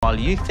while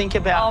you think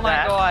about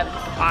that, God.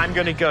 I'm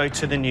going to go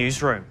to the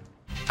newsroom.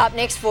 Up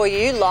next for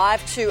you,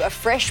 live to a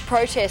fresh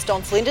protest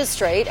on Flinders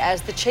Street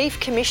as the Chief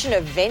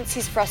Commissioner vents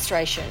his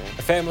frustration.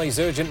 A family's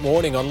urgent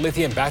warning on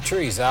lithium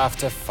batteries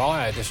after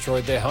fire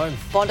destroyed their home.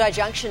 Bondi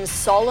Junction's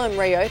solemn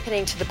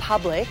reopening to the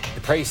public.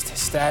 The priest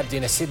stabbed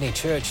in a Sydney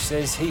church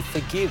says he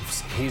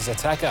forgives his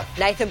attacker.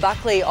 Nathan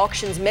Buckley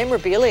auctions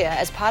memorabilia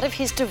as part of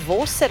his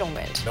divorce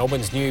settlement.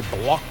 Melbourne's new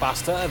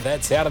blockbuster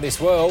that's out of this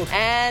world.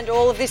 And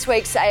all of this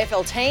week's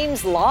AFL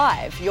teams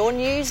live. Your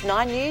News,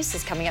 9 News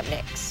is coming up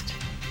next.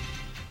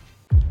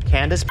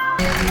 Candace.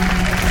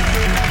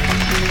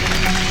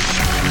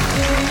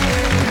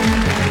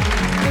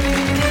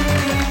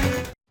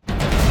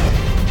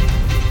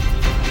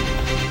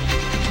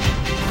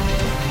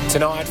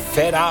 Tonight,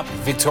 fed up,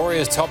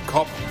 Victoria's top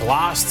cop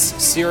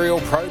blasts serial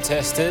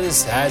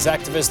protesters as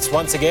activists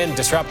once again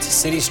disrupt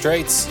city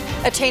streets.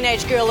 A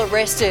teenage girl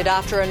arrested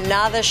after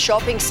another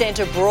shopping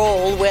centre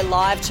brawl. We're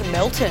live to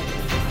Melton.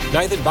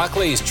 Nathan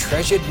Buckley's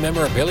treasured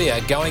memorabilia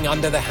going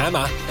under the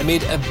hammer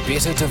amid a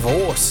bitter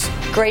divorce.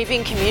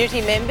 Grieving community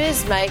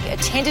members make a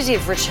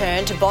tentative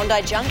return to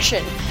Bondi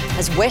Junction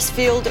as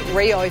Westfield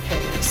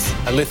reopens.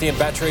 A lithium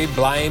battery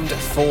blamed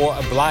for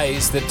a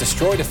blaze that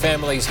destroyed a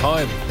family's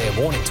home. They're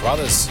warning to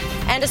others.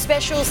 And a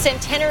special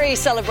centenary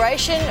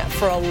celebration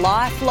for a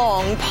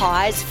lifelong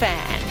Pies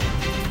fan.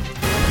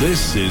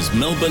 This is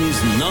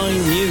Melbourne's 9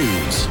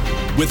 News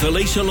with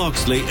Alicia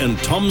Loxley and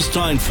Tom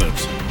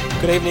Steinfort.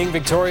 Good evening.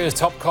 Victoria's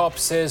top cop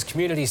says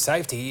community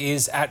safety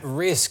is at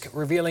risk,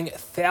 revealing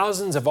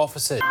thousands of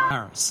officers.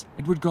 Harris,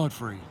 Edward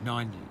Godfrey,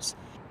 9 News.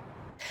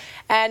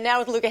 And now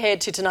with a look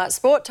ahead to tonight's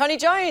sport, Tony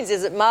Jones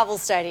is at Marvel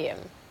Stadium.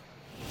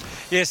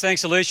 Yes,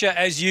 thanks, Alicia.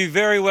 As you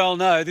very well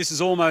know, this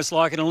is almost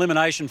like an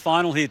elimination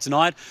final here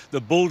tonight. The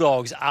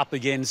Bulldogs up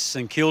against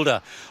St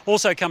Kilda.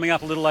 Also coming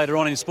up a little later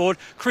on in sport,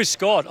 Chris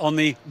Scott on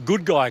the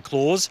good guy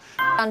clause.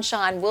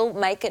 Sunshine will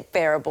make it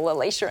bearable,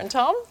 Alicia and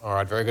Tom. All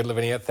right, very good,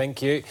 Lavinia. Thank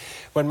you.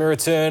 When we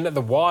return, the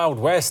Wild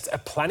West, a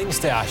planning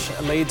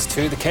stoush leads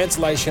to the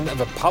cancellation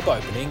of a pub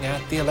opening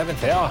at the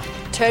 11th hour.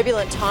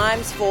 Turbulent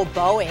times for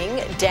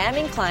Boeing.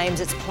 Damning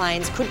claims its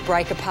planes could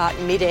break apart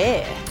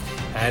mid-air.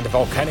 And a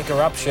volcanic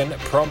eruption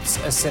prompts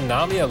a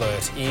tsunami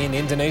alert in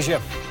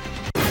Indonesia.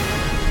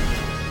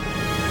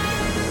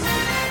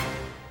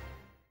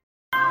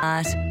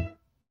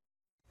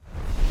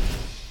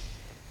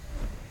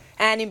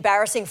 An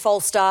embarrassing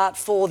false start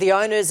for the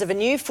owners of a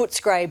new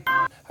Footscray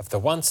Of the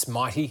once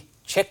mighty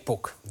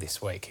chequebook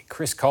this week.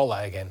 Chris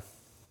Kohler again.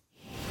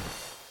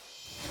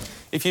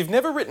 If you've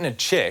never written a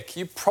cheque,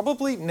 you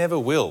probably never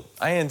will.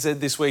 ANZ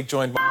this week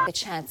joined The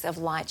chance of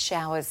light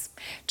showers.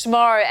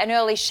 Tomorrow, an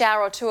early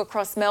shower or two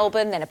across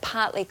Melbourne, then a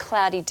partly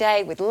cloudy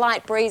day with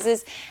light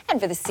breezes, and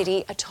for the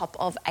city, a top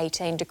of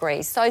 18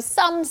 degrees. So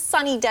some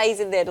sunny days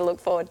in there to look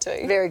forward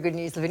to. Very good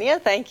news, Lavinia.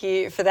 Thank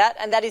you for that.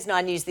 And that is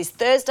 9 News this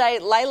Thursday.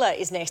 Layla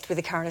is next with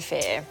a current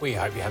affair. We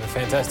hope you have a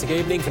fantastic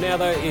evening. For now,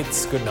 though,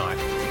 it's good night.